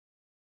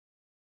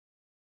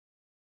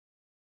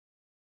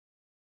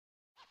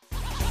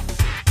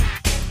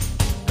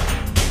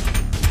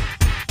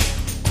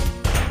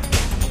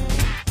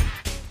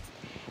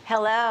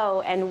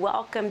Hello and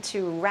welcome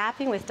to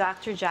Rapping with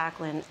Dr.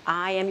 Jacalyn.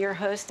 I am your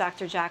host,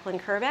 Dr.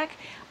 Jacalyn Kerbeck.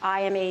 I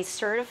am a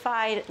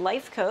certified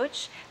life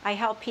coach. I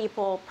help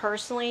people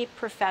personally,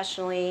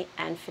 professionally,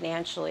 and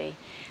financially.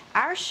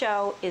 Our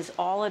show is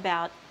all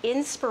about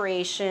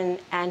inspiration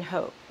and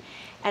hope.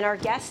 And our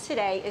guest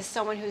today is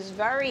someone who's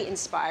very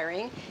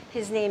inspiring.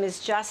 His name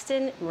is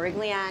Justin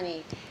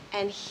Mirigliani,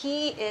 and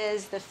he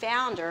is the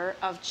founder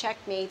of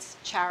Checkmates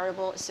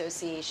Charitable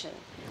Association.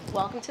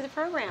 Welcome to the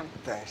program.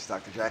 Thanks,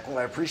 Dr. Jacalyn.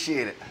 I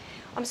appreciate it.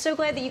 I'm so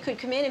glad that you could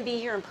come in and be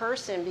here in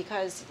person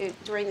because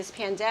during this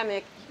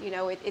pandemic, you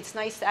know, it's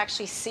nice to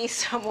actually see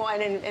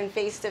someone and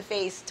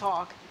face-to-face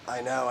talk.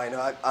 I know.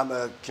 I'm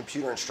a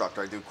computer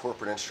instructor. I do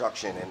corporate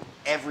instruction, and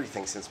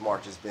everything since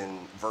March has been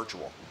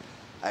virtual.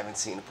 I haven't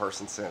seen a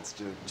person since,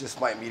 just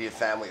my immediate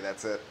family,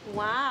 that's it.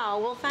 Wow,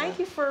 well thank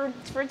you for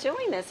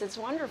doing this, it's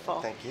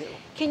wonderful. Thank you.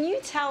 Can you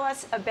tell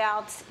us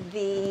about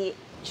the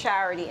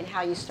charity and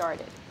how you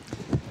started?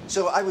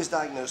 So I was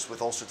diagnosed with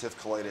ulcerative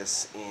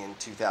colitis in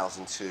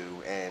 2002,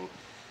 and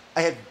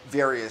I had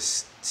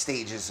various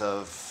stages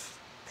of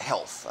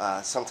health.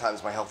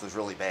 Sometimes my health was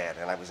really bad,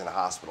 and I was in a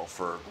hospital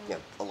for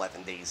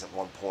 11 days at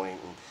one point,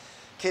 and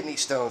kidney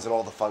stones and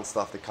all the fun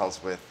stuff that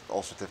comes with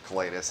ulcerative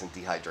colitis and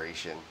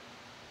dehydration.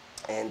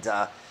 And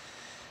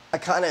I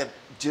kind of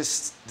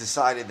just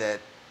decided that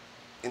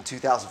in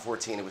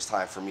 2014 it was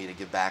time for me to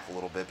give back a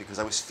little bit because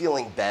I was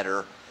feeling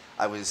better.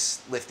 I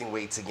was lifting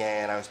weights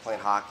again. I was playing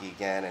hockey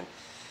again. And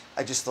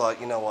I just thought,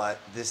 you know what,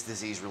 this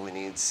disease really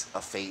needs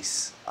a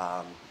face.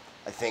 I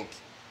think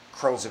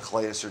Crohn's and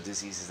colitis are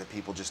diseases that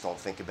people just don't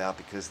think about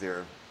because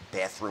they're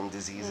bathroom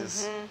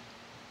diseases.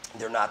 Mm-hmm.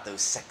 They're not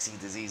those sexy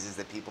diseases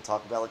that people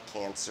talk about, like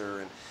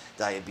cancer and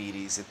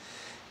diabetes. And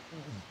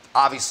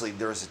obviously,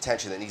 there's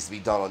attention that needs to be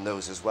done on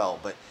those as well,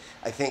 but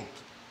I think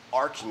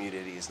our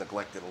community is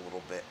neglected a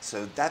little bit.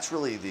 So that's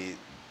really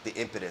the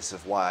impetus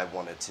of why I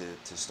wanted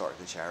to start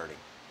the charity.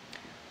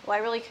 Well,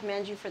 I really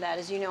commend you for that.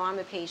 As you know, I'm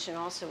a patient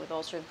also with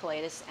ulcerative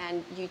colitis,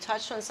 and you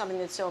touched on something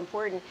that's so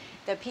important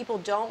that people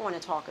don't want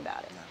to talk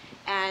about it. No.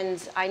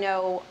 And I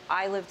know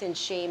I lived in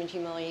shame and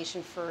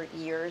humiliation for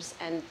years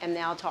and am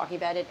now talking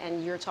about it,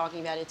 and you're talking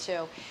about it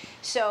too.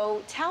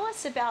 So tell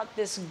us about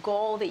this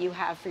goal that you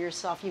have for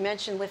yourself. You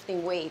mentioned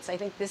lifting weights. I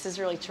think this is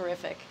really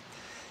terrific.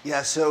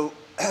 Yeah, so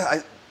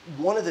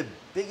one of the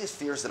biggest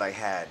fears that I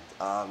had,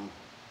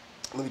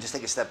 let me just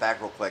take a step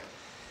back real quick.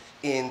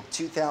 In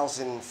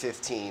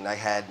 2015, I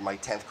had my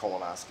 10th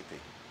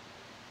colonoscopy,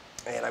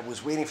 and I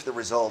was waiting for the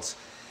results.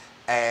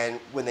 And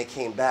when they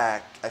came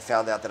back, I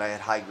found out that I had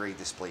high-grade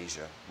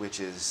dysplasia, which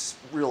is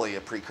really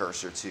a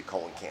precursor to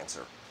colon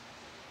cancer.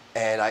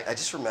 And I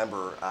just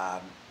remember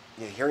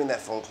hearing that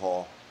phone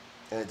call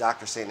and the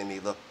doctor saying to me,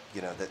 look,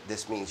 that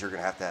this means you're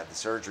going to have the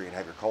surgery and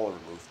have your colon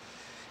removed.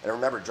 And I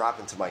remember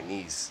dropping to my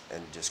knees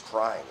and just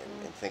crying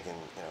and thinking,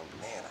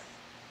 man,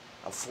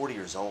 I'm 40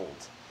 years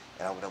old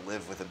and I'm going to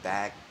live with a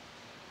bag.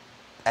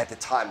 At the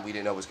time, we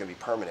didn't know it was going to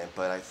be permanent,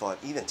 but I thought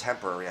even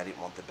temporary, I didn't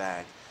want the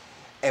bag.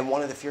 And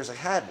one of the fears I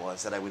had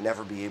was that I would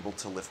never be able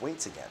to lift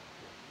weights again.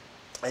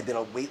 I'd been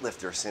a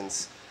weightlifter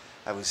since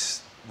I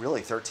was really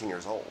 13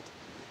 years old.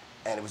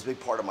 And it was a big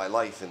part of my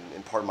life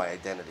and part of my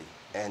identity.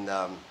 And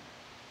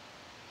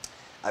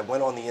I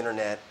went on the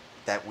internet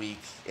that week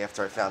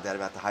after I found out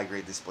about the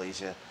high-grade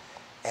dysplasia,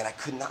 and I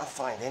could not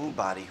find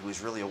anybody who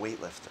was really a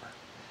weightlifter.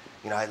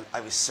 I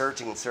was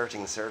searching and searching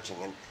and searching,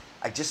 and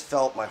I just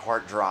felt my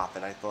heart drop,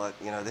 and I thought,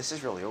 this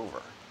is really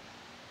over.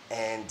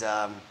 And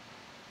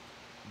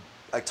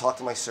I talked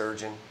to my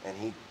surgeon, and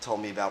he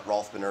told me about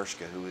Rolf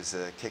Benerschke, who was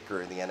a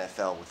kicker in the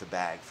NFL with a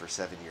bag for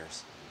 7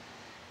 years.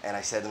 And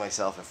I said to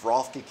myself, if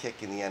Rolf could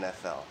kick in the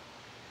NFL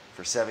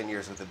for 7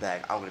 years with a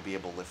bag, I'm going to be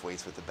able to lift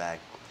weights with the bag.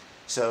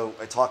 So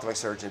I talked to my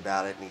surgeon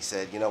about it, and he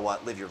said, you know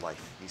what, live your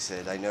life. He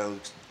said, I know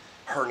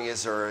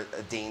hernias are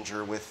a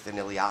danger with an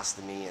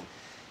ileostomy, and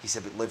he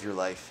said, but live your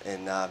life.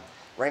 And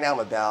right now I'm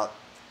about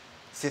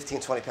 15,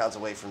 20 pounds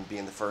away from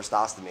being the first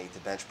ostomate to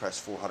bench press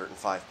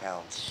 405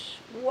 pounds.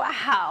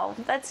 Wow,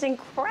 that's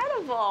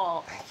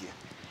incredible. Thank you.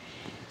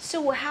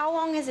 So how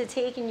long has it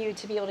taken you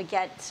to be able to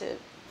get to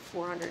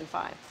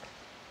 405?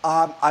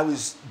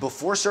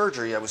 Before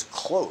surgery, I was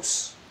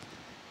close.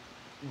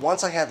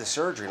 Once I had the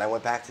surgery and I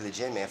went back to the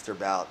gym after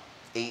about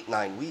 8,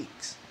 9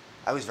 weeks,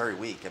 I was very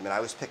weak. I mean,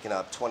 I was picking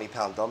up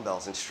 20-pound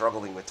dumbbells and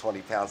struggling with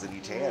 20 pounds in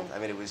each hand. I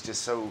mean, it was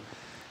just so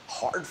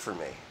hard for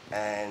me.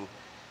 And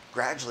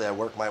gradually I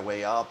worked my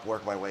way up,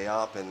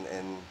 and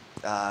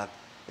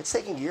it's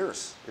taken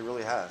years. It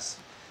really has.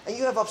 And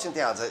you have ups and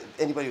downs.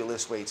 Anybody who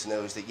lifts weights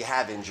knows that you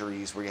have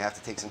injuries where you have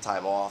to take some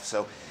time off.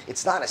 So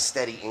it's not a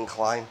steady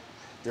incline.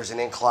 There's an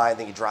incline,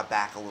 then you drop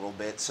back a little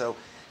bit. So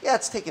yeah,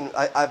 it's taken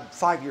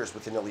 5 years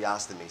with an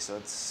ileostomy, so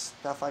it's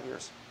about 5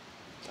 years.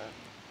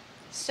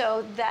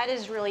 So that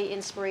is really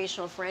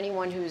inspirational for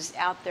anyone who's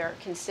out there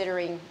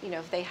considering,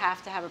 if they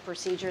have to have a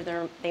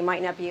procedure, they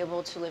might not be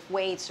able to lift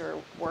weights or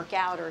work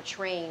out or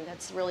train.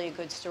 That's really a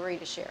good story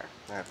to share.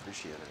 I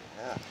appreciate it,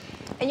 yeah.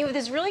 And you have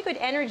this really good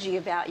energy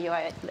about you.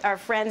 Our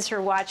friends who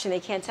are watching,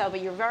 they can't tell,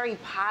 but you're very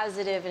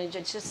positive and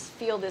just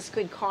feel this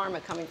good karma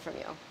coming from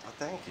you.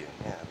 Thank you.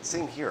 Yeah,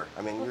 same here.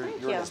 I mean, Well, you're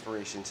thank an you.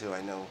 inspiration too.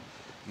 I know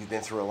you've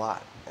been through a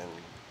lot, and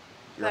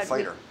you're a But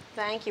fighter.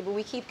 thank you, but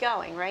we keep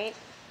going, right?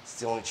 It's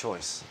the only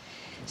choice.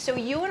 So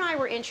you and I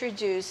were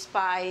introduced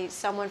by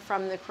someone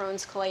from the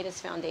Crohn's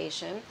Colitis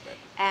Foundation,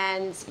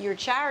 and your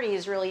charity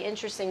is really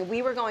interesting.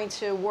 We were going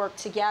to work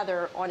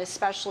together on a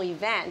special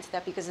event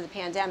that, because of the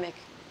pandemic,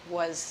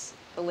 was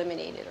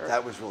eliminated.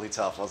 That was really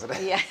tough, wasn't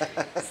it?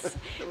 Yes.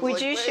 Would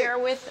like, you wait. share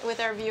with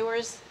our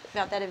viewers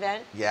about that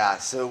event? Yeah,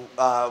 so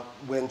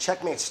when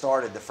Checkmates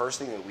started, the first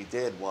thing that we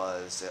did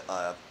was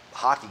a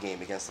hockey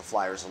game against the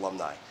Flyers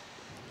alumni.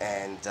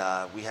 And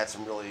we had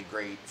some really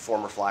great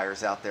former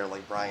Flyers out there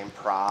like Brian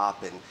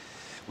Propp, and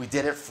we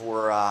did it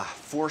for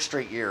 4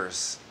 straight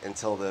years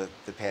until the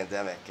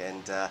pandemic.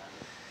 And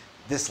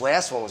this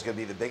last one was going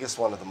to be the biggest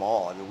one of them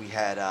all. I mean, we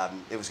had,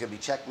 it was going to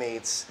be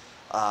Checkmates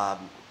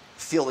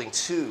fielding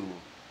 2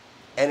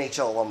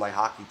 NHL alumni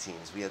hockey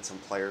teams. We had some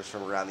players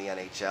from around the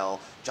NHL.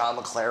 John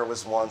LeClaire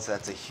was one, so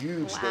that's a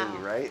huge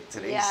thing, right?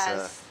 Today's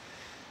Yes.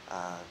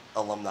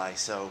 alumni.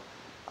 So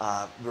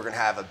we were going to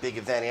have a big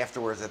event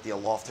afterwards at the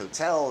Aloft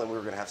Hotel, and we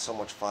were going to have so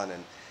much fun.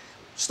 And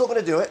still going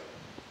to do it.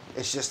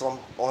 It's just on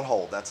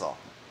hold, that's all.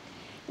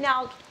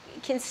 Now,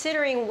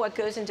 considering what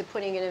goes into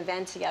putting an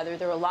event together,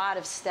 there are a lot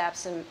of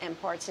steps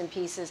and parts and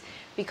pieces.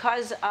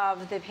 Because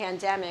of the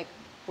pandemic,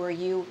 were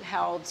you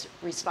held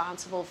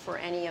responsible for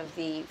any of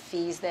the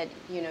fees that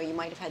you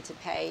might have had to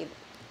pay?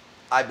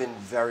 I've been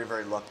very,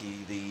 very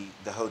lucky.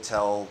 The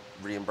hotel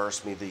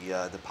reimbursed me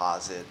the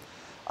deposit.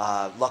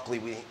 Luckily,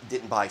 we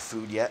didn't buy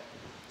food yet,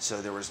 so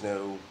there was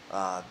no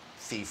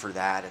fee for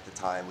that at the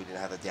time. We didn't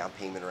have a down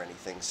payment or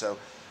anything. So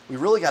we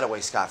really got away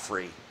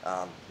scot-free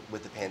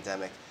with the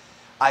pandemic.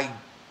 I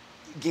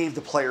gave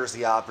the players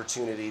the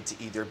opportunity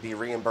to either be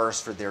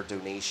reimbursed for their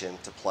donation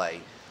to play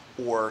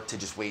or to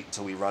just wait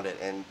until we run it.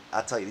 And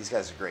I'll tell you, these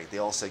guys are great. They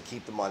all said,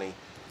 keep the money.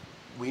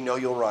 We know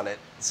you'll run it,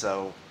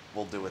 so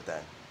we'll do it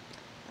then.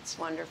 That's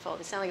wonderful.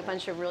 They sound like a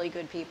bunch of really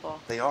good people.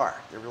 They are.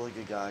 They're really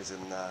good guys,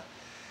 and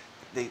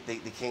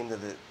they came to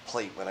the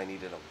plate when I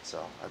needed them,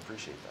 so I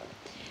appreciate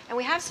that. And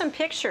we have some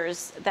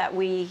pictures that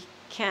we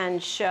can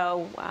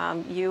show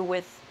you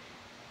with.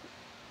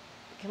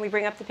 Can we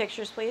bring up the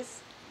pictures,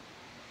 please?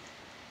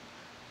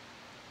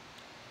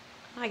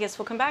 I guess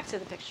we'll come back to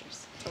the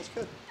pictures. Sounds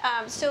good.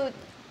 So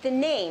the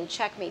name,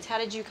 Checkmates, how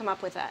did you come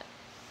up with that?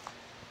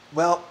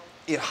 Well,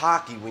 in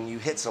hockey, when you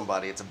hit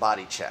somebody, it's a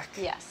body check.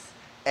 Yes.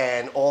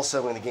 And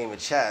also in the game of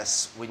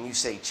chess, when you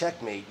say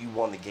checkmate, you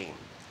won the game.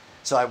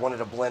 So I wanted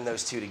to blend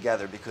those two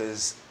together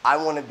because I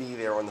want to be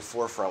there on the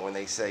forefront when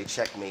they say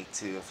checkmate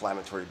to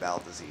inflammatory bowel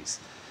disease.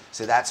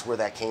 So that's where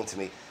that came to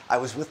me. I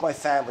was with my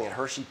family in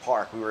Hershey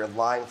Park. We were in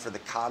line for the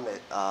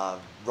Comet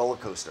roller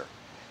coaster,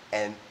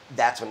 and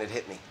that's when it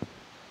hit me.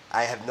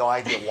 I have no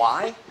idea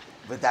why,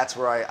 but that's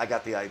where I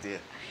got the idea.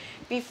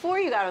 Before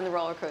you got on the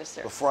roller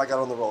coaster? Before I got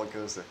on the roller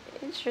coaster.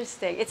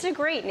 Interesting. It's a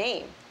great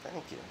name.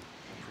 Thank you.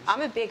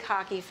 I'm a big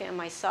hockey fan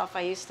myself.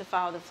 I used to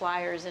follow the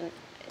Flyers, and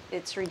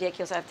it's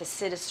ridiculous. I have to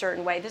sit a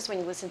certain way. This is when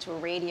you listen to a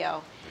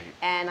radio,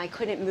 and I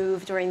couldn't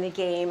move during the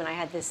game, and I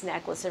had this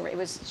necklace, and it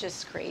was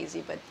just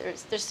crazy. But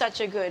there's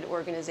such a good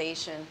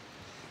organization.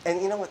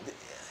 And you know what? The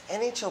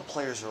NHL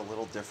players are a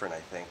little different, I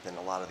think, than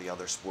a lot of the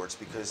other sports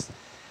because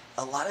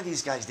a lot of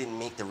these guys didn't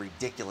make the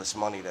ridiculous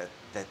money that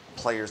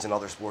players in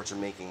other sports are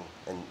making,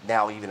 and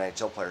now even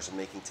NHL players are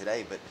making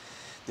today, but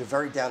they're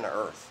very down to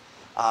earth.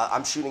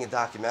 I'm shooting a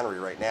documentary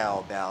right now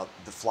about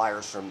the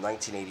Flyers from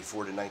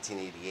 1984 to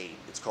 1988.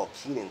 It's called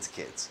Keenan's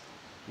Kids.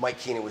 Mike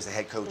Keenan was the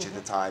head coach at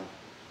the time.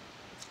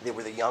 They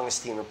were the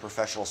youngest team in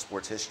professional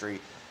sports history,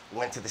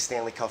 went to the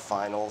Stanley Cup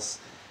Finals,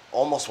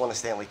 almost won a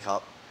Stanley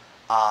Cup.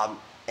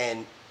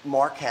 And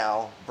Mark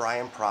Howe,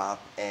 Brian Propp,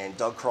 and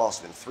Doug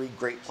Crossman, 3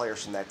 great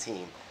players from that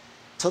team,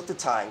 took the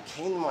time,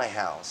 came to my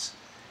house.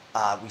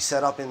 We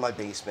set up in my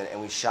basement, and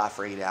we shot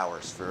for 8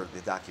 hours for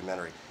the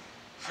documentary.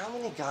 How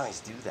many guys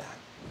do that?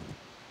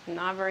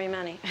 Not very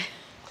many.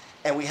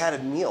 And we had a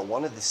meal.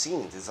 One of the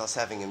scenes is us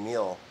having a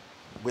meal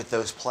with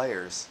those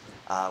players,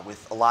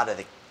 with a lot of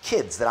the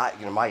kids that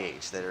my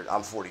age,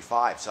 I'm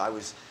 45, so I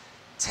was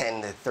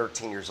 10 to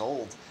 13 years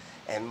old,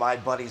 and my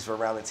buddies were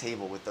around the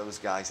table with those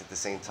guys at the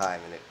same time,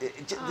 and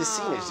the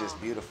scene is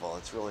just beautiful.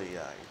 It's really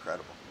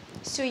incredible.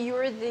 So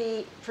you're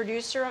the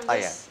producer of this? I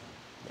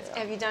am. Yeah.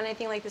 Have you done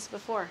anything like this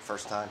before?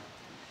 First time.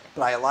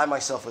 But I align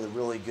myself with a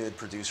really good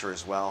producer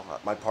as well.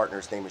 My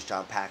partner's name is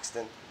John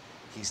Paxton.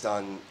 He's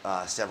done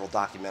several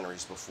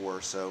documentaries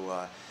before,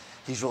 so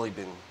he's really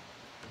been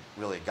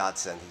a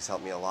godsend. He's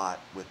helped me a lot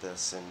with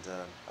this, and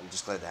I'm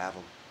just glad to have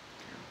him.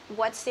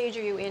 What stage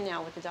are you in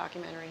now with the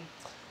documentary?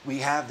 We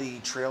have the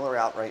trailer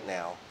out right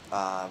now.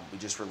 We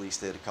just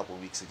released it a couple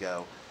of weeks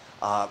ago.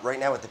 Right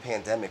now with the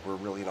pandemic, we're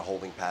really in a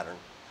holding pattern.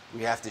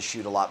 We have to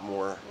shoot a lot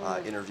more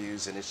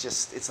interviews, and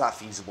it's not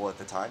feasible at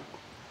the time.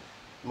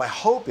 My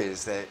hope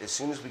is that as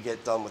soon as we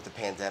get done with the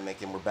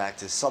pandemic and we're back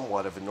to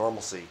somewhat of a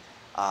normalcy,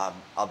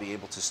 I'll be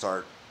able to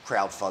start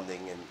crowdfunding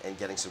and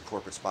getting some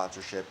corporate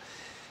sponsorship.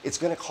 It's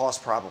going to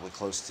cost probably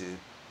close to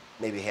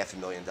maybe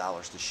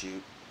 $500,000 to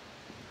shoot.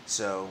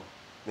 So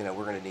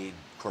we're going to need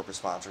corporate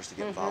sponsors to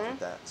get involved with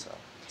that. So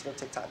it's going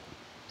to take time.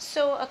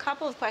 So a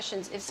couple of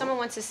questions. If someone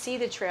wants to see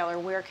the trailer,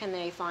 where can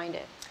they find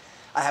it?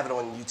 I have it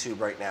on YouTube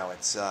right now.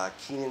 It's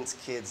Keenan's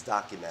Kids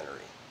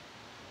Documentary.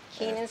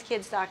 Keenan's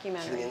Kids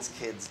Documentary. Keenan's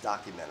Kids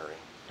Documentary.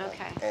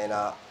 Okay. And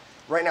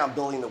right now I'm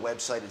building the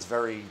website. It's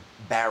very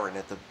barren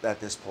at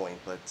this point,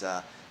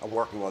 but I'm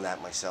working on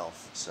that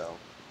myself. So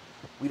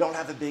we don't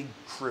have a big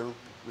crew.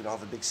 We don't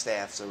have a big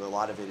staff, so a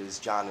lot of it is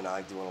John and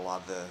I doing a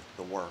lot of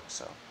the work.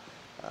 So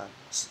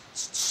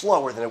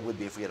slower than it would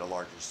be if we had a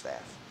larger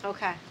staff.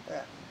 Okay.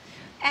 Yeah.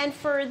 And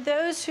for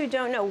those who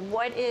don't know,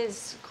 what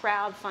is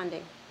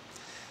crowdfunding?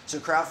 So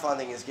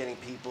crowdfunding is getting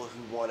people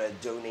who want to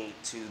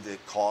donate to the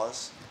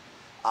cause.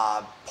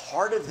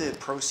 Part of the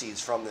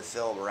proceeds from the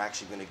film are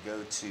actually going to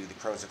go to the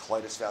Crohn's and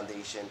Colitis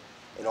Foundation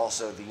and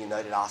also the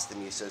United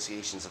Ostomy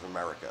Associations of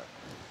America.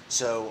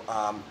 So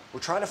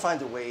we're trying to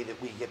find a way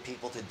that we can get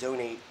people to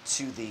donate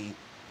to the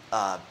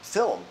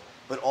film,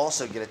 but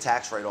also get a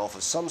tax write-off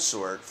of some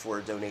sort for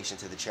a donation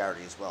to the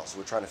charity as well. So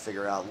we're trying to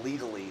figure out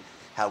legally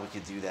how we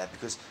could do that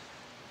because,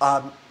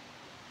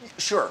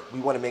 sure, we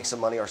want to make some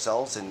money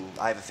ourselves, and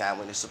I have a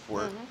family to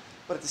support,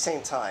 but at the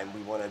same time,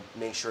 we want to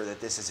make sure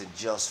that this isn't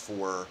just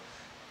for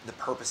the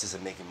purposes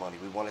of making money.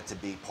 We want it to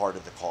be part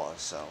of the cause.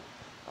 So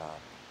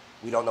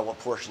we don't know what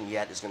portion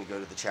yet is going to go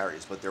to the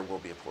charities, but there will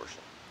be a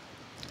portion.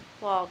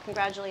 Well,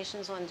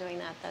 congratulations on doing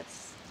that.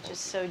 That's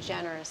just so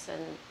generous,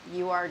 and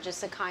you are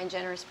just a kind,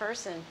 generous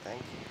person.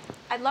 Thank you.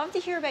 I'd love to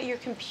hear about your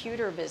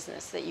computer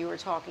business that you were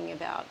talking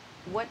about.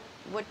 What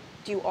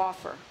do you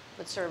offer?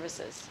 What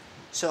services?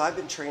 So I've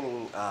been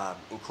training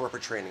in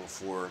corporate training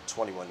for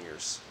 21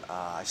 years.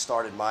 I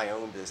started my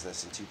own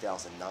business in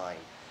 2009,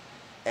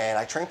 and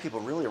I train people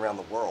really around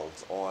the world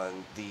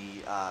on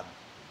the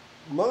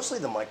mostly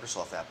the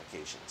Microsoft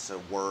applications,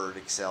 so Word,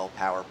 Excel,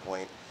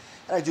 PowerPoint.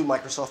 And I do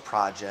Microsoft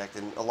Project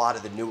and a lot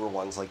of the newer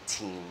ones like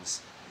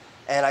Teams.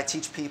 And I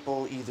teach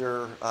people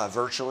either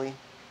virtually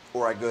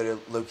or I go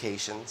to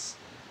locations.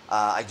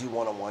 I do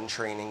one-on-one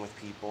training with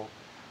people.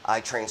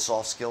 I train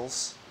soft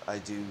skills. I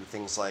do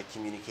things like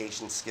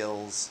communication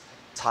skills,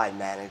 time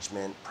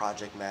management,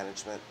 project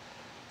management.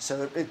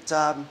 So it's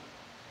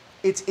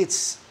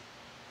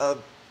a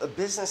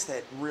business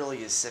that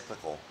really is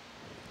cyclical.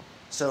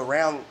 So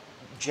around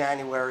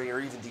January or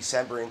even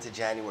December into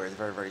January, it's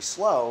very, very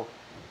slow.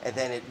 And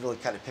then it really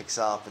kind of picks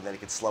up, and then it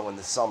gets slow in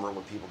the summer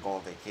when people go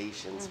on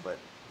vacations. But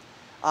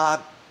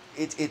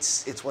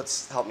it's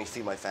what's helped me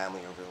feed my family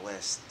over the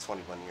last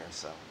 21 years.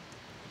 So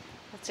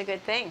That's a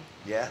good thing.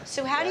 yeah.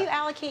 So how do you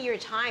allocate your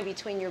time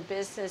between your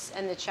business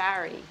and the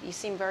charity? You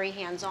seem very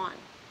hands-on.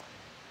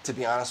 To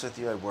be honest with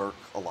you, I work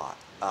a lot,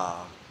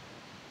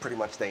 pretty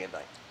much day and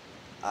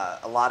night.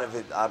 A lot of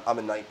it, I'm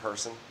a night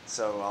person,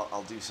 so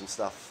I'll do some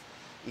stuff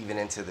even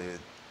into the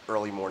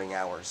early morning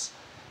hours.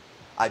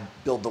 I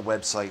build the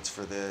websites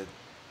for the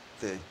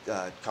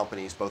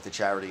companies, both the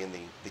charity and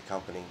the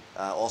company.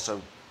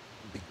 Also,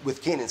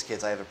 with Keenan's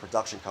Kids, I have a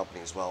production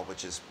company as well,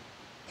 which is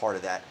part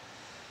of that.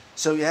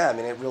 So yeah, I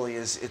mean, it really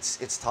is.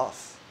 It's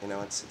tough.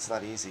 It's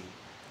not easy.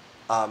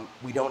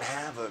 We don't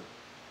have a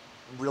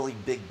really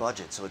big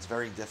budget, so it's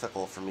very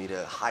difficult for me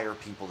to hire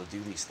people to do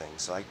these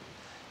things. So I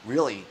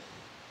really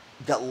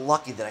got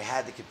lucky that I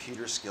had the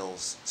computer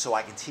skills, so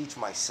I could teach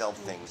myself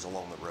things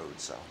along the road.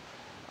 So.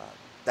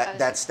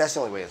 That's the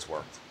only way it's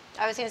worked.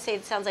 I was going to say,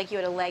 it sounds like you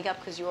had a leg up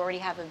because you already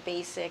have a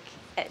basic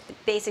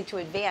to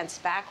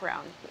advanced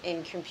background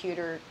in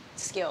computer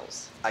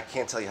skills. I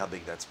can't tell you how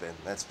big that's been.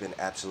 That's been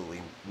absolutely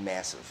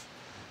massive.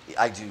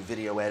 I do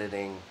video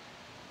editing.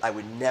 I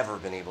would never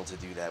have been able to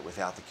do that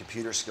without the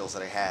computer skills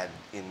that I had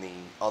in the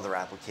other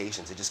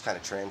applications. It just kind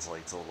of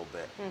translates a little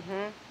bit.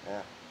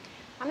 Yeah.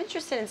 I'm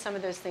interested in some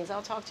of those things.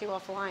 I'll talk to you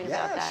offline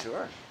about that.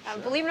 Sure.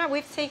 Believe it or not, we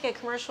have to take a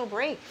commercial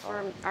break.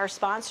 Our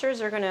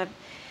sponsors are going to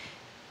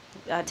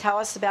tell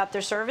us about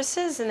their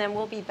services, and then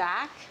we'll be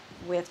back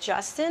with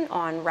Justin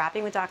on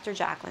Rapping with Dr.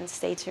 Jacalyn.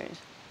 Stay tuned.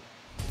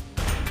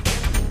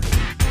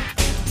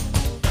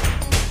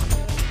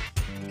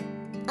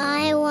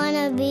 I want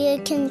to be a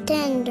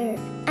contender.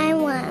 I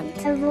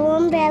want a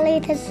warm belly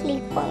to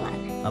sleep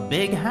on. A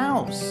big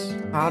house.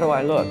 How do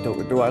I look?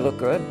 Do I look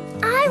good?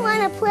 I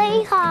want to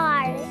play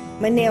hard.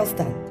 My nails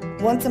done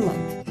once a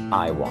month.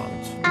 I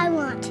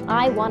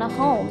want a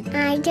home.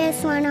 I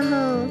just want a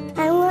home.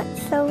 I want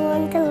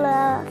someone to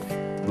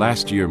love.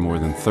 Last year, more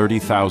than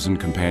 30,000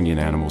 companion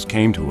animals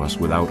came to us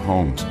without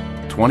homes.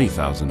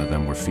 20,000 of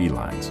them were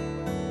felines.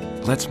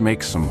 Let's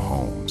make some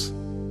homes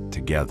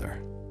together.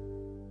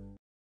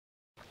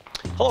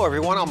 Hello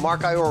everyone, I'm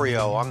Mark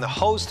Iorio. I'm the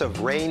host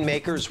of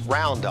Rainmakers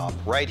Roundup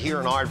right here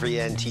on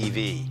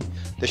RVNtv.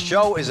 The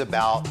show is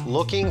about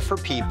looking for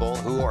people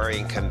who are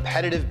in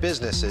competitive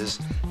businesses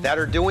that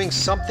are doing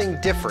something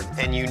different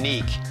and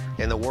unique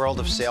in the world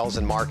of sales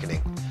and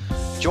marketing.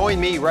 Join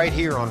me right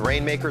here on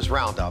Rainmakers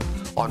Roundup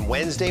on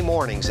Wednesday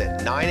mornings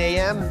at 9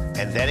 a.m.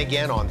 and then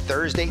again on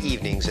Thursday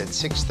evenings at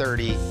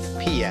 6:30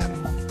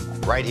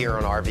 p.m. right here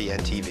on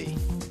RVNtv.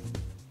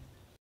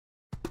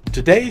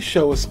 Today's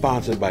show is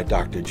sponsored by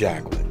Dr.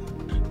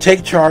 Jacalyn.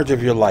 Take charge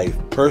of your life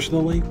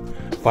personally,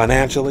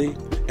 financially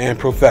and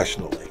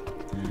professionally.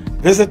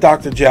 Visit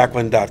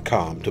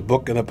drjacalyn.com to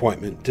book an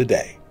appointment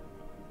today.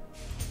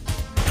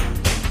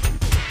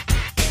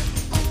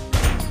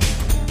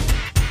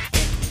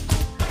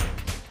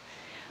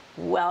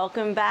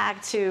 Welcome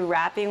back to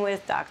Rapping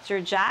with Dr.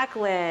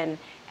 Jacalyn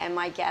and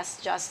my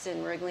guest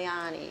Justin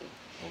Mirigliani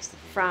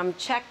from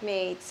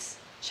Checkmates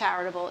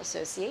Charitable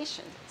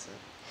Association. That's it.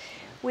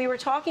 We were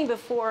talking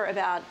before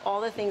about all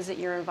the things that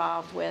you're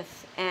involved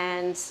with,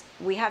 and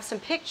we have some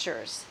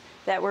pictures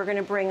that we're going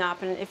to bring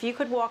up, and if you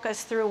could walk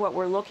us through what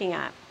we're looking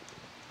at.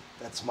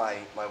 That's my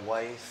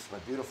wife, my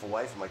beautiful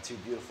wife, and my two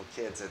beautiful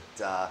kids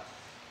at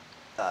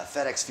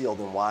FedEx Field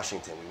in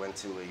Washington. We went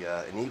to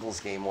an Eagles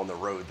game on the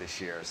road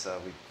this year,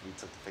 so we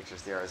took the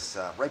pictures there. It was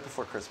right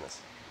before Christmas.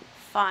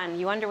 Fun.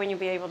 You wonder when you'll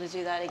be able to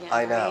do that again,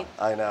 I know, right?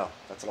 I know.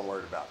 That's what I'm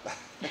worried about.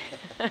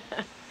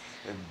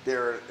 And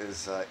there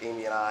is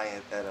Amy and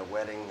I at a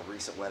wedding, a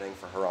recent wedding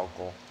for her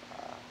uncle.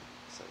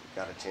 So we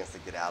got a chance to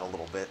get out a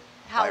little bit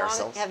How by long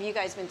ourselves. have you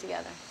guys been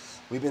together?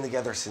 We've been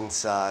together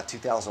since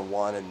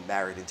 2001 and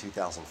married in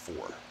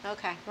 2004.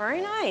 Okay,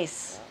 very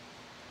nice.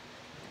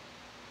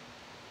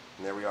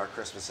 And there we are,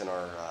 Christmas in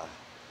our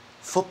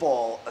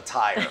football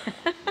attire.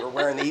 We're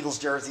wearing the Eagles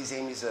jerseys.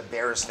 Amy's a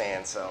Bears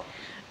fan, so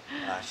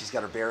she's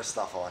got her Bears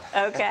stuff on.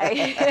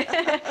 Okay.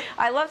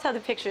 I loved how the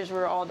pictures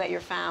were all about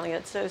your family.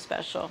 It's so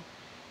special.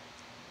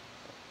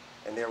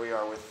 And there we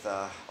are with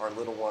our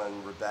little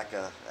one,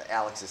 Rebecca.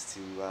 Alex is to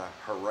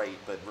her right,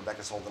 but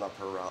Rebecca's holding up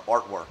her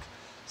artwork.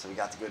 So we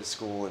got to go to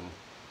school and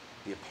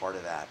be a part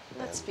of that.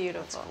 That's and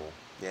beautiful. That's cool.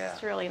 Yeah.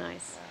 It's really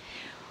nice.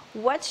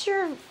 Yeah. What's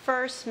your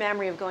first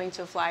memory of going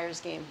to a Flyers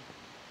game?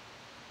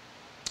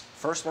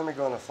 First memory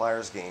going to a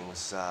Flyers game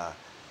was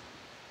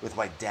with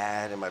my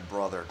dad and my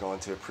brother going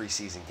to a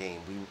preseason game.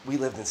 We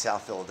lived in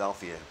South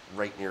Philadelphia,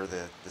 right near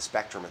the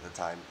Spectrum at the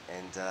time.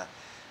 And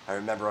I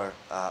remember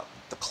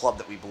the club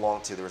that we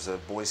belonged to, there was a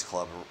boys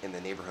club in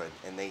the neighborhood,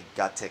 and they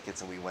got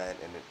tickets and we went,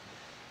 and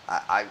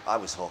I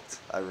was hooked.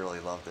 I really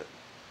loved it.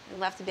 It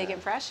left a big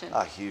impression.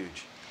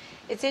 Huge.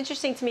 It's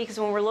interesting to me because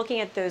when we're looking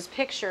at those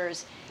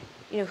pictures,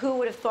 you know, who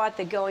would have thought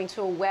that going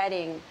to a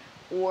wedding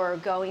or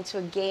going to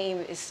a game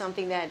is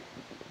something that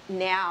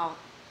now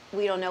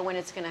we don't know when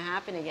it's going to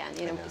happen again,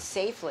 you know,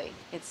 safely.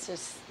 It's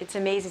just, it's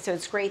amazing. So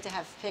it's great to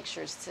have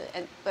pictures,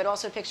 but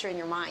also a picture in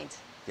your mind.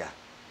 Yeah,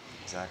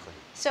 exactly.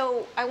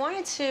 So I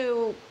wanted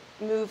to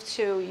move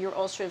to your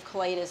ulcerative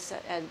colitis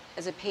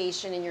as a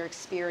patient and your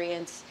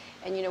experience.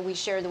 And, you know, we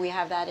share that we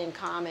have that in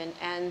common.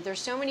 And there's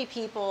so many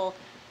people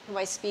who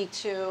I speak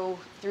to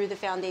through the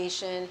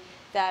foundation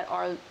that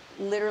are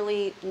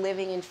literally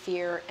living in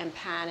fear and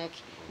panic.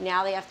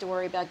 Now they have to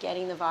worry about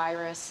getting the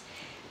virus.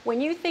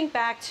 When you think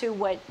back to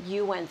what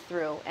you went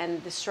through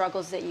and the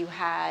struggles that you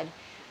had,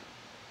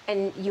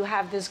 and you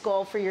have this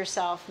goal for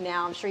yourself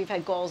now, I'm sure you've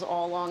had goals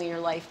all along in your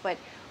life, but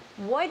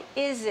what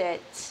is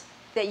it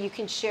that you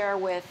can share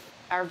with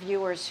our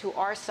viewers who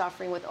are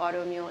suffering with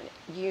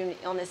autoimmune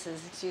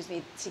illnesses,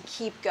 to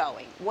keep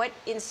going? What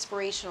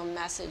inspirational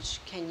message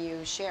can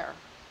you share?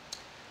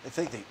 I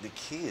think the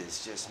key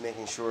is just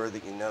making sure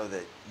that you know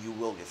that you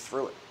will get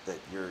through it, that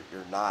you're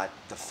not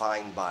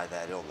defined by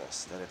that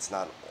illness, that it's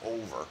not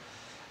over.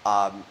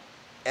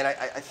 And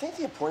I think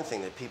the important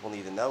thing that people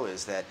need to know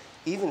is that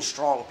even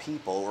strong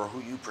people, or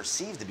who you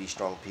perceive to be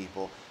strong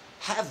people,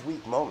 have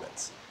weak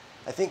moments.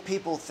 I think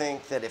people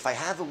think that if I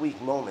have a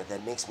weak moment,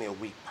 that makes me a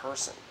weak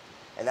person.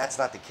 And that's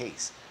not the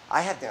case.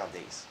 I have down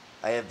days.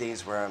 I have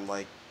days where I'm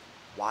like,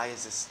 why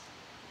is this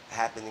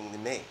happening to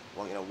me?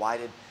 Well, you know, why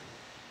did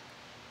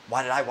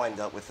I wind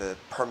up with a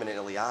permanent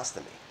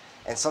ileostomy?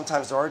 And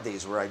sometimes there are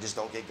days where I just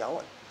don't get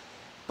going.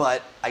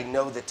 But I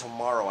know that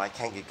tomorrow I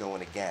can get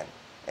going again.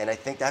 And I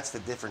think that's the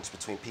difference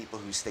between people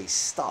who stay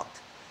stuck,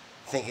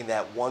 thinking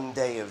that one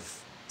day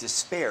of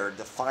despair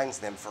defines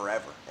them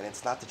forever. And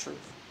it's not the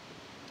truth.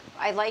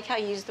 I like how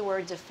you use the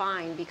word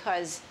define,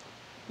 because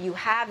you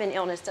have an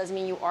illness doesn't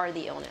mean you are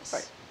the illness.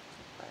 Right.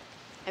 Right.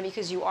 And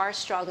because you are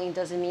struggling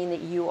doesn't mean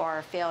that you are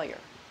a failure.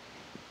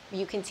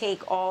 You can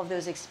take all of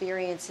those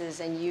experiences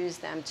and use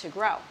them to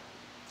grow.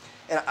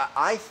 And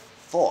I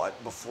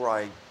thought, before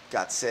I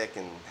got sick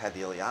and had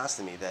the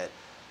ileostomy, that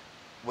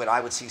when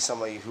I would see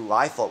somebody who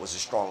I thought was a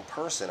strong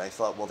person, I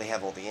thought, well, they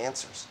have all the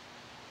answers.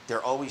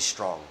 They're always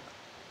strong.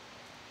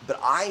 But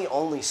I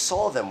only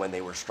saw them when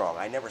they were strong.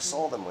 I never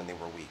saw them when they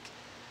were weak.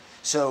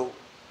 So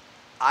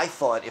I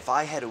thought if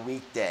I had a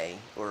weak day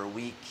or a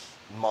weak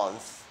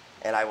month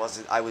and I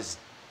was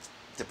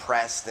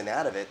depressed and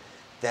out of it,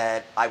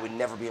 that I would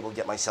never be able to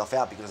get myself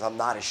out because I'm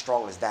not as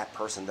strong as that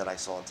person that I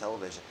saw on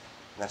television.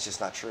 And that's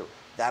just not true.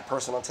 That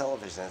person on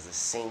television has the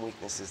same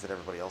weaknesses that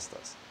everybody else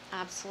does.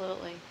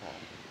 Absolutely.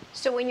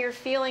 So when you're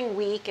feeling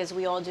weak, as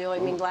we all do, I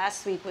mean,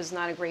 last week was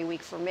not a great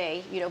week for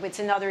me, you know, but it's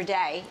another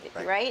day,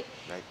 right?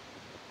 Right.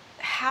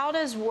 How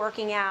does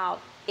working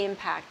out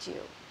impact you?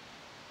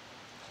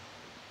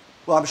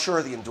 Well, I'm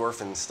sure the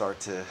endorphins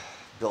start to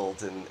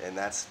build, and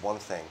that's one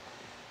thing.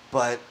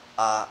 But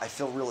I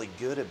feel really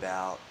good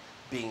about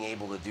being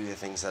able to do the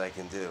things that I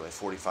can do at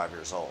 45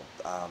 years old.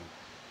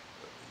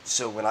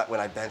 So when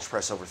I bench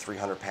press over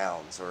 300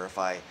 pounds, or if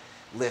I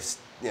lift,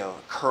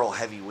 curl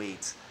heavy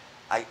weights,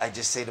 I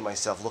just say to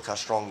myself, look how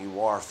strong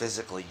you are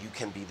physically, you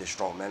can be this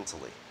strong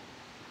mentally.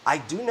 I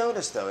do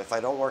notice though, if I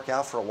don't work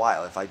out for a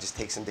while, if I just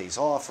take some days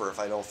off, or if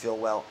I don't feel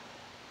well,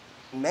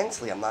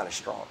 mentally I'm not as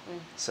strong.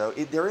 So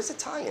there is a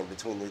tie-in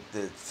between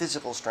the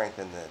physical strength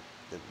and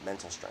the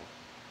mental strength.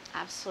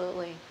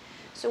 Absolutely.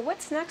 So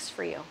what's next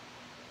for you?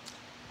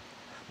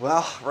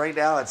 Well, right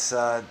now it's,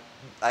 I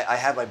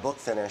had my book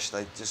finished.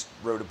 I just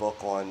wrote a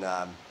book on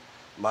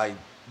my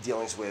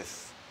dealings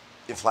with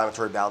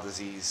inflammatory bowel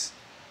disease,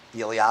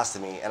 the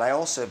ileostomy, and I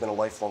also have been a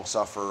lifelong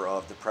sufferer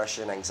of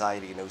depression,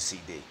 anxiety, and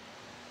OCD.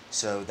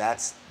 So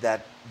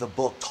the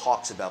book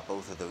talks about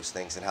both of those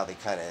things and how they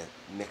kind of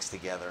mix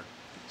together.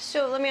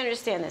 So let me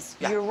understand this.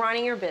 Yeah. You're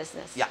running your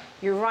business. Yeah.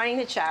 You're running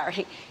the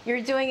charity.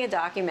 You're doing a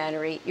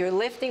documentary. You're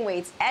lifting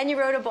weights, and you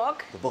wrote a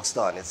book? The book's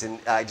done.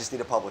 I just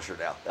need a publisher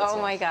now. That's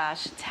my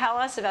gosh. Tell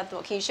us about the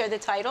book. Can you share the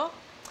title?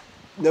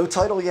 No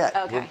title yet.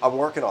 Okay. I'm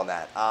working on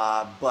that.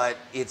 But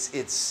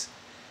it's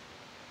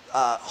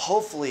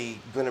hopefully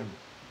going to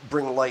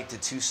bring light to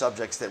two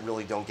subjects that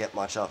really don't get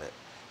much of it.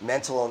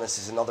 Mental illness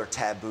is another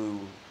taboo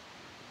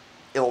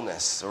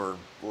illness or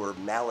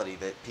malady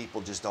that people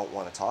just don't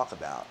want to talk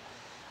about.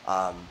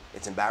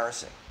 It's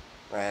embarrassing,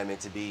 right? I mean,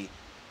 to be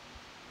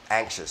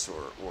anxious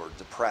or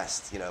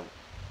depressed,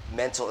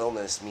 mental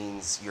illness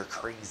means you're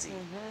crazy.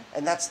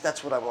 And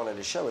that's what I wanted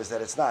to show, is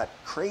that it's not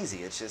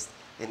crazy, it's just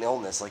an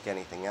illness like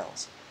anything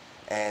else.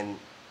 And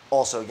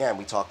also, again,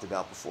 we talked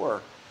about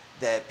before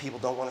that people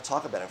don't want to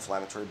talk about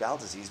inflammatory bowel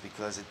disease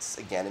because it's,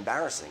 again,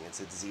 embarrassing. It's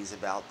a disease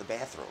about the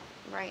bathroom.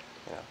 Right.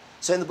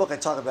 So in the book, I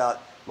talk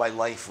about my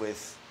life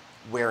with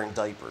wearing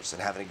diapers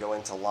and having to go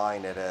into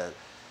line at a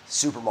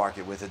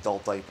supermarket with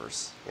adult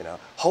diapers,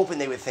 hoping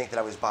they would think that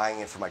I was buying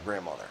it for my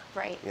grandmother.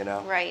 Right.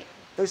 Right.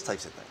 Those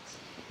types of things.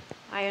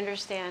 I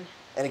understand.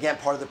 And again,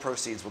 part of the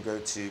proceeds will go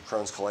to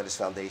Crohn's Colitis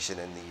Foundation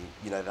and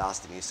the United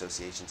Ostomy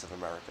Associations of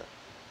America.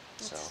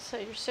 So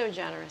you're so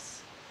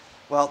generous.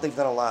 Well, they've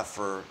done a lot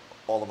for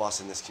all of us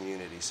in this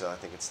community, so I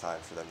think it's time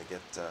for them to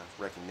get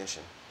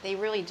recognition. They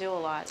really do a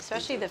lot,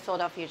 especially the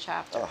Philadelphia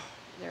chapter. Oh.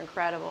 They're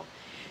incredible.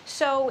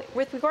 So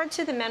with regard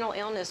to the mental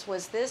illness,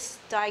 was this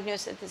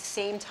diagnosed at the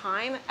same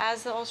time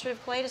as the ulcerative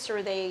colitis, or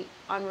were they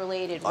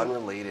unrelated?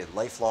 Unrelated,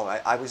 lifelong.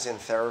 I was in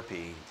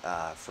therapy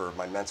for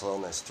my mental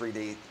illness 3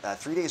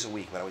 days a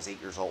week when I was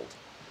 8 years old.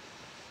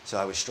 So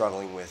I was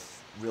struggling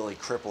with really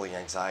crippling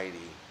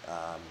anxiety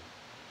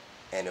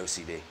and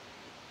OCD.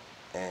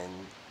 And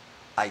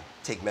I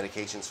take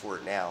medications for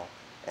it now,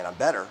 and I'm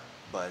better,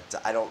 but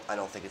I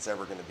don't think it's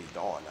ever going to be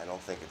gone. I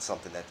don't think it's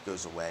something that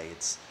goes away.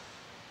 It's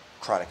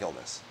chronic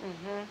illness.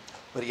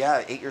 But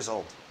yeah, 8 years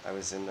old. I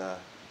was in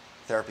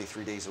therapy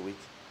 3 days a week.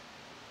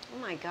 Oh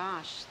my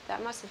gosh,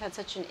 that must have had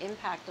such an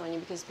impact on you,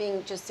 because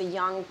being just a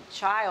young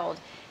child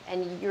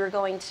and you're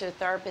going to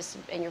therapists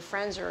and your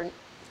friends are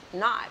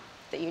not,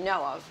 that you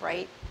know of,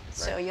 right?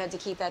 So you had to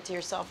keep that to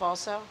yourself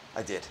also?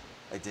 I did.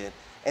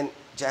 And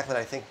Jacalyn,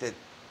 I think that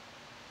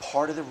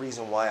part of the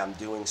reason why I'm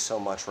doing so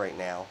much right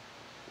now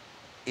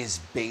is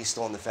based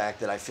on the fact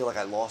that I feel like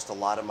I lost a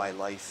lot of my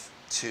life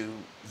to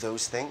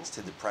those things,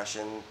 to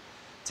depression,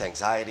 to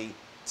anxiety,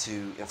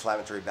 to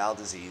inflammatory bowel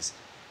disease.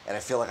 And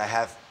I feel like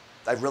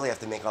I really have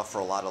to make up for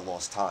a lot of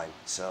lost time.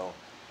 So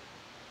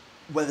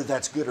whether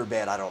that's good or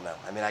bad, I don't know.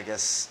 I mean, I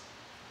guess,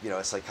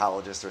 a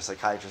psychologist or a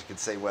psychiatrist could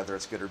say whether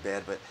it's good or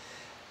bad, but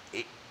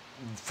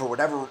for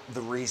whatever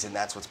the reason,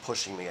 that's what's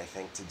pushing me, I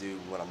think, to do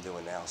what I'm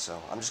doing now. So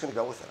I'm just going to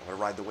go with it. I'm going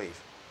to ride the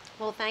wave.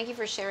 Well, thank you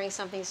for sharing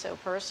something so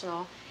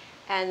personal.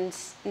 And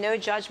no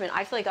judgment.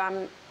 I feel like I'm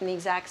in the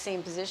exact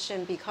same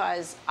position,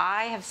 because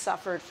I have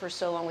suffered for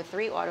so long with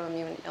 3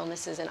 autoimmune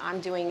illnesses, and I'm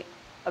doing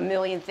a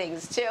million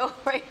things too,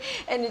 right?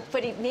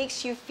 But it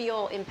makes you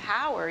feel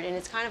empowered, and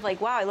it's kind of like,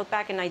 wow, I look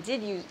back and I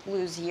did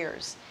lose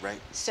years. Right.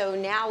 So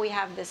now we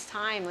have this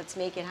time, let's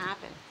make it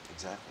happen.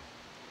 Exactly.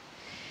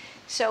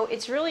 So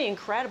it's really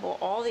incredible,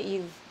 all that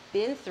you've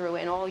been through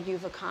and all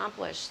you've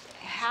accomplished.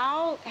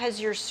 How has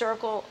your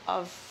circle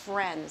of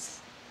friends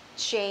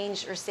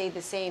changed or stayed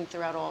the same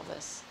throughout all of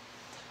this?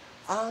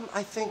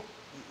 I think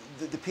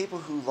the people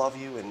who love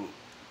you and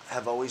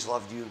have always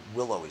loved you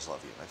will always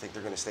love you. I think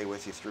they're going to stay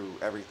with you through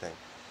everything.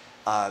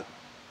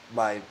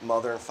 My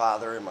mother and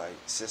father and my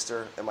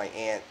sister and my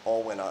aunt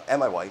all went up, and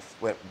my wife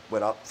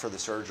went up for the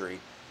surgery,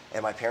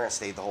 and my parents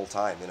stayed the whole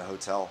time in a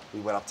hotel. We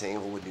went up to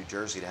Englewood, New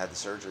Jersey to have the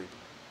surgery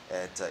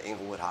at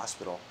Englewood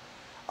Hospital.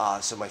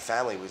 So my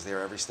family was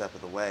there every step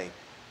of the way.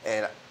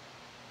 And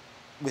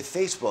with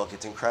Facebook,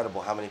 it's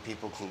incredible how many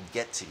people can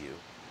get to you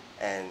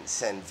and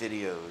send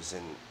videos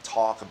and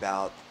talk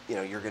about,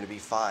 you're going to be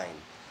fine.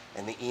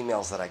 And the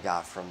emails that I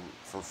got from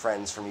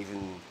friends from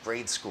even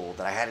grade school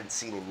that I hadn't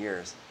seen in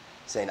years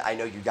saying, I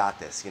know you got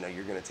this,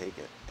 you're going to take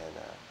it.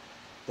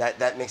 And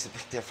that makes a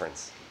big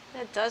difference.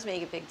 That does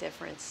make a big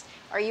difference.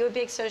 Are you a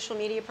big social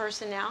media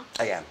person now?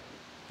 I am,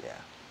 yeah.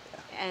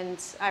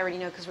 And I already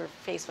know because we're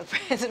Facebook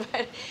friends.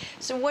 But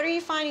so what are you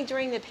finding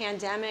during the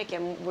pandemic,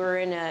 and we're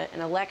in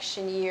an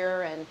election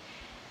year, and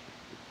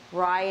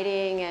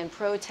rioting and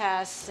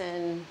protests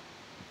and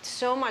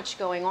so much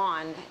going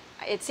on.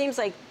 It seems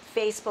like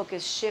Facebook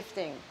is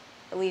shifting,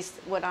 at least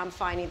what I'm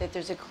finding, that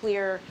there's a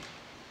clear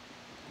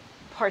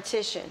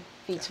partition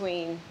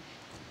between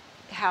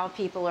how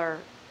people are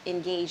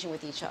engaging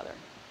with each other.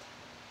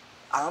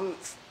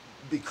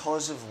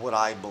 Because of what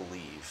I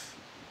believe,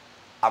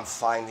 I'm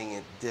finding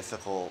it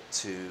difficult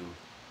to,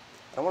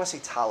 I don't want to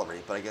say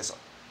tolerate, but I guess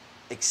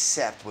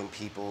accept when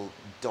people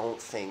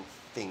don't think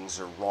things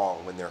are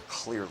wrong when they're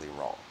clearly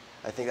wrong.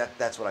 I think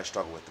that's what I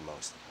struggle with the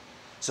most.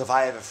 So if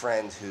I have a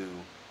friend who,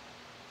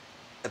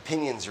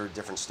 opinions are a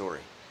different story,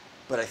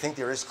 but I think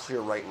there is clear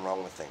right and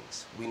wrong with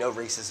things. We know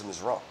racism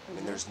is wrong. I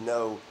mean, there's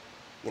no,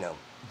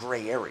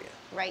 gray area.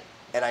 Right.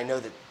 And I know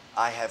that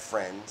I have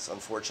friends,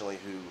 unfortunately,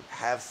 who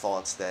have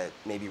thoughts that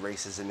maybe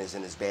racism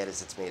isn't as bad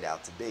as it's made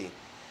out to be.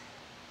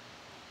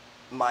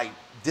 My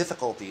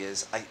difficulty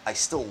is I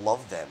still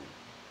love them,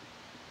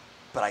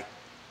 but I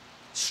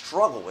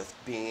struggle with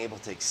being able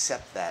to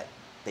accept that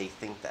they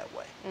think that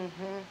way.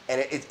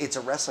 And it's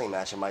a wrestling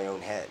match in my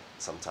own head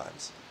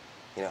sometimes.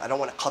 I don't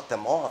want to cut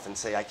them off and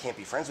say I can't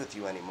be friends with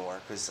you anymore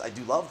because I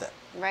do love them.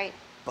 Right.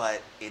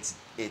 But it's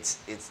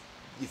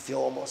you feel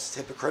almost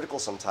hypocritical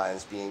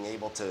sometimes being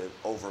able to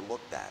overlook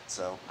that.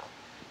 So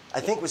I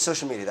think with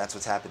social media, that's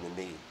what's happened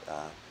to me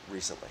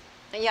recently.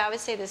 Yeah, I would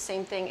say the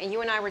same thing. And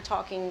you and I were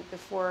talking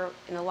before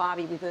in the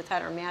lobby, we both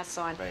had our masks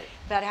on,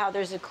 about how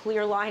there's a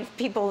clear line of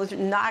people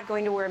not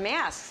going to wear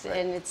masks.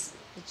 And it's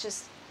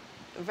just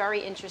a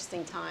very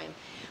interesting time.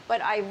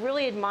 But I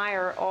really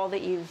admire all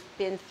that you've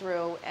been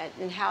through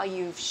and how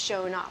you've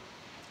shown up.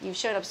 You've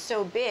shown up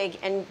so big,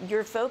 and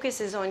your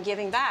focus is on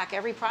giving back.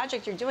 Every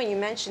project you're doing, you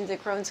mentioned the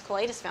Crohn's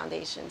Colitis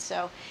Foundation.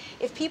 So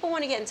if people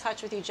want to get in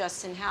touch with you,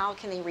 Justin, how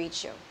can they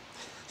reach you?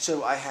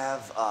 So I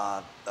have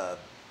a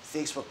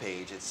Facebook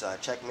page. It's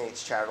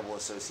Checkmates Charitable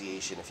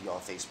Association. If you go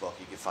on Facebook,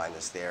 you can find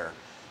us there.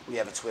 We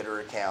have a Twitter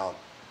account.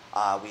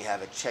 We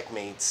have a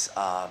Checkmates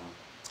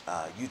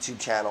YouTube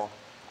channel.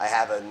 I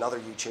have another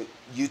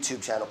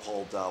YouTube channel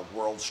called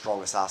World's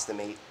Strongest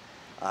Ostomate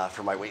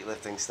for my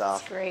weightlifting stuff.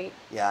 That's great.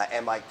 Yeah,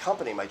 and my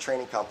company, my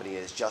training company,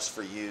 is Just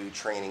For You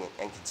Training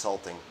and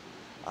Consulting.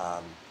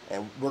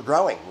 And we're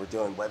growing. We're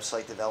doing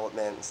website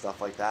development and stuff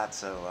like that.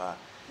 So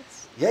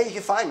yeah, you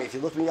can find me. If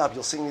you look me up,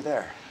 you'll see me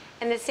there.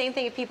 And the same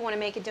thing if people want to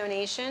make a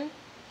donation?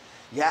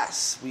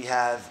 Yes, we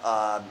have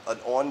an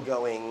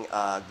ongoing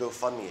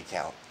GoFundMe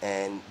account.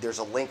 And there's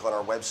a link on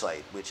our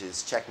website, which is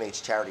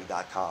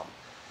checkmatescharity.com.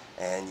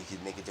 And you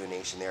could make a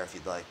donation there if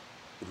you'd like.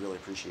 We'd really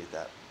appreciate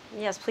that.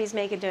 Yes, please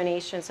make a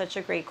donation. Such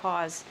a great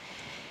cause.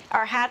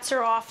 Our hats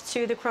are off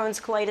to the Crohn's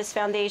Colitis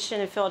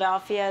Foundation in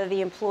Philadelphia.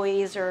 The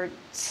employees are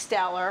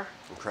stellar.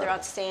 Incredible. They're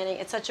outstanding.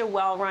 It's such a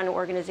well-run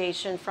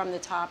organization from the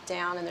top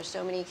down, and there's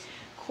so many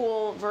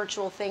cool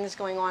virtual things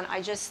going on.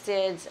 I just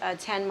did a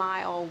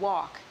 10-mile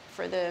walk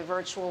for the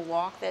virtual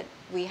walk that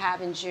we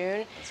have in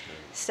June. That's great.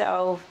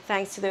 So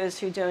thanks to those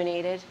who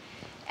donated.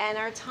 And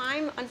our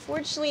time,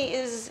 unfortunately,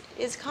 is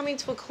coming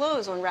to a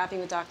close on Rapping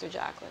with Dr.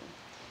 Jacalyn.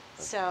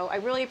 So I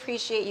really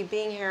appreciate you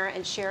being here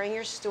and sharing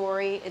your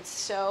story. It's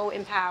so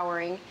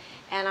empowering.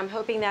 And I'm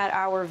hoping that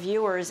our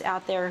viewers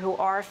out there who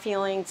are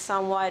feeling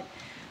somewhat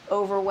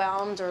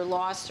overwhelmed or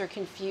lost or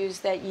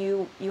confused, that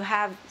you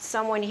have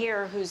someone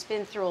here who's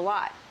been through a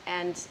lot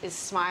and is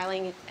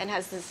smiling and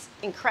has this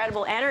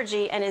incredible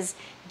energy and is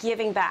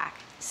giving back.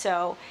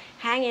 So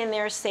hang in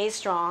there, stay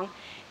strong.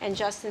 And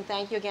Justin,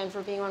 thank you again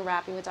for being on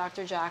Rapping with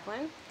Dr.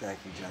 Jacalyn. Thank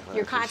you, Jacalyn.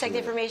 Your contact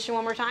information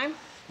one more time?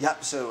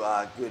 Yep, so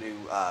go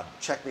to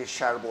Checkmates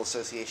Charitable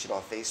Association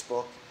on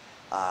Facebook.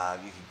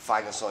 You can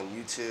find us on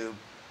YouTube.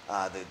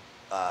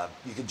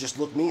 You can just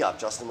look me up,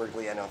 Justin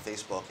Mirigliani, on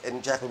Facebook.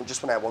 And Jacalyn,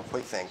 just want to add one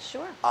quick thing.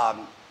 Sure.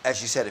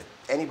 As you said, if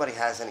anybody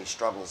has any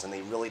struggles and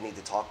they really need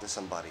to talk to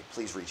somebody,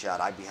 please reach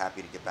out. I'd be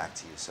happy to get back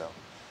to you. So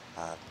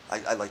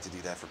I'd like to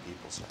do that for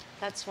people. So.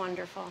 That's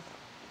wonderful.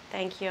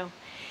 Thank you.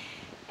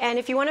 And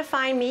if you want to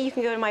find me, you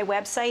can go to my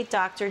website,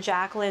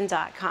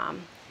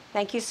 drjacalyn.com.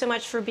 Thank you so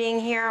much for being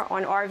here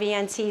on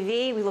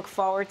RVNtv. We look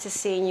forward to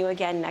seeing you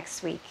again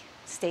next week.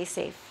 Stay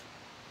safe.